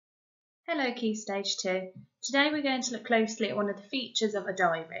Hello Key Stage 2. Today we're going to look closely at one of the features of a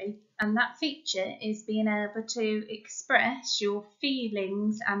diary, and that feature is being able to express your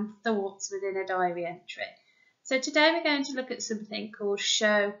feelings and thoughts within a diary entry. So today we're going to look at something called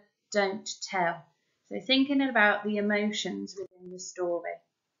show, don't tell. So thinking about the emotions within the story.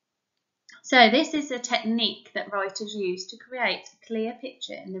 So this is a technique that writers use to create a clear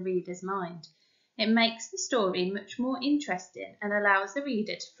picture in the reader's mind. It makes the story much more interesting and allows the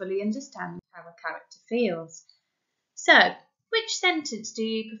reader to fully understand how a character feels. So, which sentence do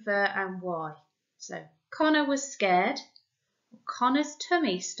you prefer and why? So, Connor was scared. Connor's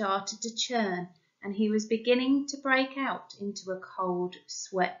tummy started to churn and he was beginning to break out into a cold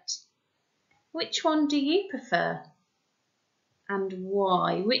sweat. Which one do you prefer? And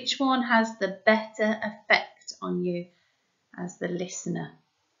why? Which one has the better effect on you as the listener?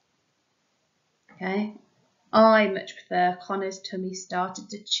 Okay, I much prefer Connor's tummy started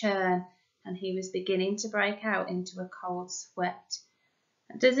to churn and he was beginning to break out into a cold sweat.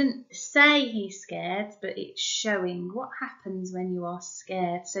 It doesn't say he's scared, but it's showing what happens when you are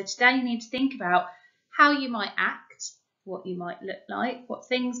scared. So today you need to think about how you might act, what you might look like, what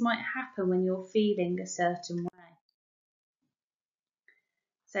things might happen when you're feeling a certain way.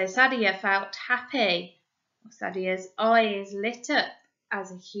 So Sadia felt happy. Sadia's eyes lit up as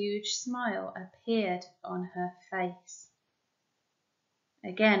a huge smile appeared on her face.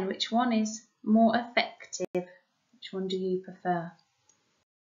 Again, which one is more effective? Which one do you prefer?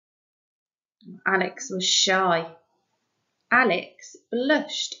 Alex was shy. Alex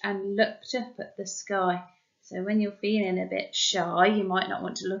blushed and looked up at the sky. So when you're feeling a bit shy, you might not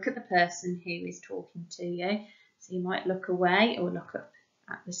want to look at the person who is talking to you. So you might look away or look up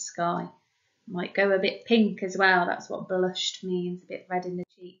at the sky. Might go a bit pink as well. That's what blushed means, a bit red in the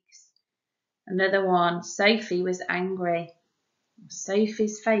cheeks. Another one, Sophie was angry.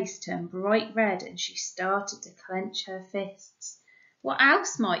 Sophie's face turned bright red and she started to clench her fists. What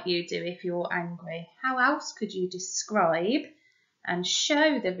else might you do if you're angry? How else could you describe and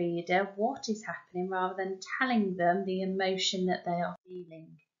show the reader what is happening rather than telling them the emotion that they are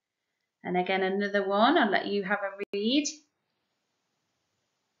feeling? And again, another one, I'll let you have a read.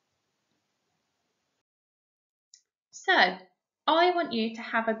 So, I want you to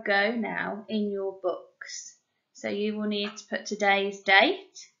have a go now in your books. So you will need to put today's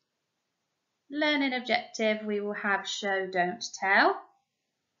date. Learning objective, we will have show, don't tell.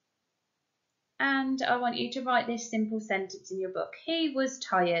 And I want you to write this simple sentence in your book. He was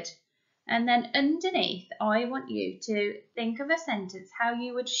tired. And then underneath, I want you to think of a sentence how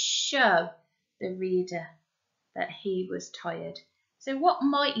you would show the reader that he was tired. So what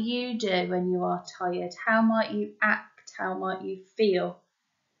might you do when you are tired? How might you act? How might you feel?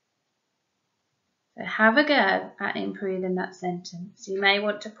 So have a go at improving that sentence. You may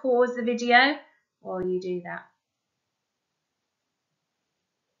want to pause the video while you do that.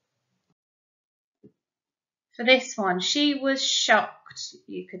 For this one, she was shocked.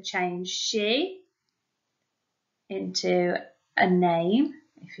 You could change she into a name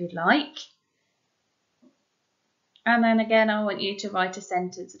if you'd like. And then again, I want you to write a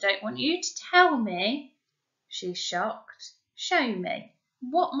sentence. I don't want you to tell me she's shocked. Show me.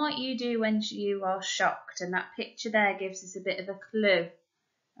 What might you do when you are shocked? And that picture there gives us a bit of a clue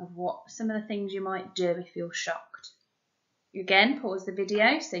of what some of the things you might do if you're shocked. Again, pause the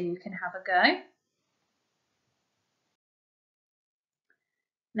video so you can have a go.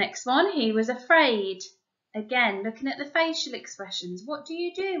 Next one, he was afraid. Again, looking at the facial expressions. What do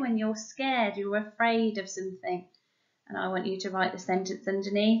you do when you're scared, you're afraid of something? And I want you to write the sentence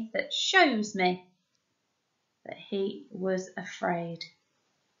underneath that shows me that he was afraid.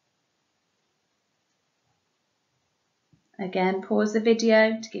 Again, pause the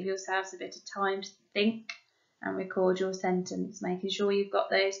video to give yourselves a bit of time to think and record your sentence, making sure you've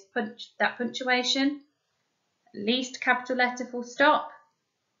got that punctuation. At least capital letter full stop.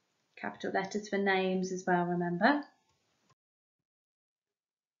 Capital letters for names as well, remember.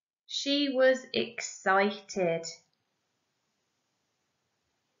 She was excited.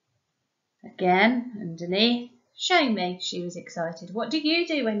 Again, underneath, show me she was excited. What do you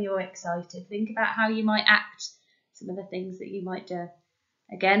do when you're excited? Think about how you might act, some of the things that you might do.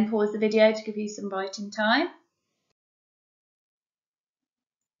 Again, pause the video to give you some writing time.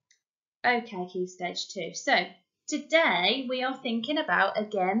 Okay, Key Stage 2. So, today we are thinking about,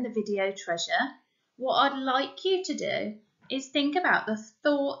 again, the video treasure. What I'd like you to do is think about the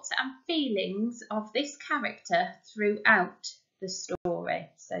thoughts and feelings of this character throughout the story,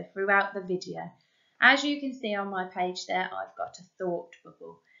 so throughout the video. As you can see on my page there, I've got a thought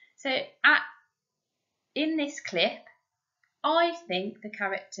bubble. So in this clip, I think the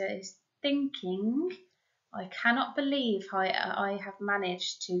character is thinking, I cannot believe how I have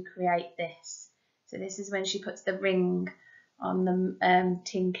managed to create this. So this is when she puts the ring on the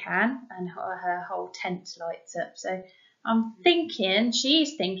tin can and her whole tent lights up. So I'm thinking,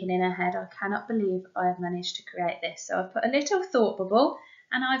 she's thinking in her head, I cannot believe I have managed to create this. So I've put a little thought bubble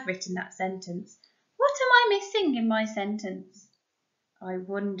and I've written that sentence. What am I missing in my sentence? I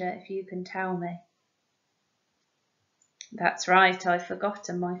wonder if you can tell me. That's right, I've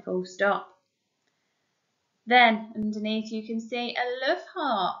forgotten my full stop. Then underneath you can see a love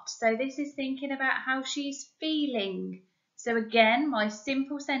heart. So this is thinking about how she's feeling. So again, my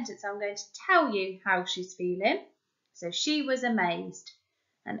simple sentence, I'm going to tell you how she's feeling. So she was amazed.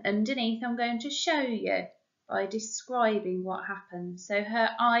 And underneath I'm going to show you by describing what happened. So her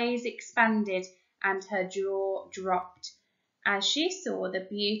eyes expanded and her jaw dropped as she saw the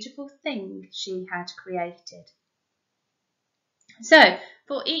beautiful thing she had created. So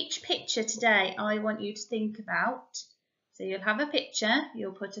for each picture today, I want you to think about, so you'll have a picture,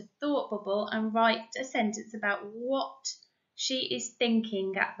 you'll put a thought bubble and write a sentence about what she is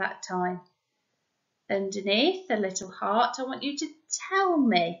thinking at that time. Underneath the little heart, I want you to tell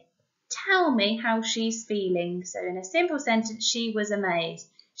me how she's feeling. So in a simple sentence, she was amazed,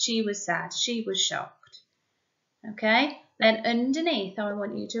 she was sad, she was shocked. Okay, then underneath, I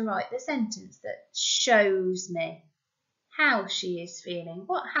want you to write the sentence that shows me how she is feeling.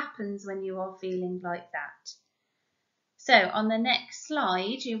 What happens when you are feeling like that? So on the next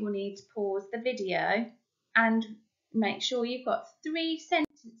slide, you will need to pause the video and make sure you've got 3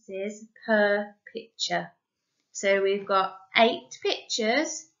 sentences per picture. So we've got 8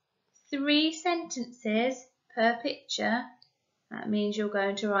 pictures, 3 sentences per picture. That means you're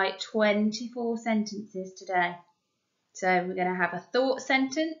going to write 24 sentences today. So we're going to have a thought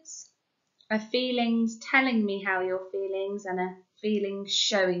sentence, a feelings telling me how you're feeling, and a feeling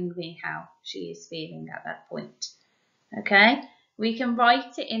showing me how she is feeling at that point. Okay, we can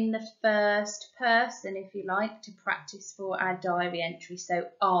write it in the first person if you like to practice for our diary entry. So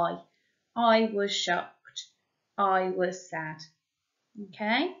I was shocked, I was sad.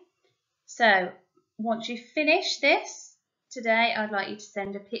 Okay, so once you finish this today, I'd like you to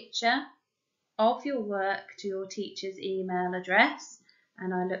send a picture of your work to your teacher's email address,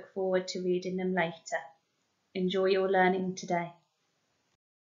 and I look forward to reading them later. Enjoy your learning today.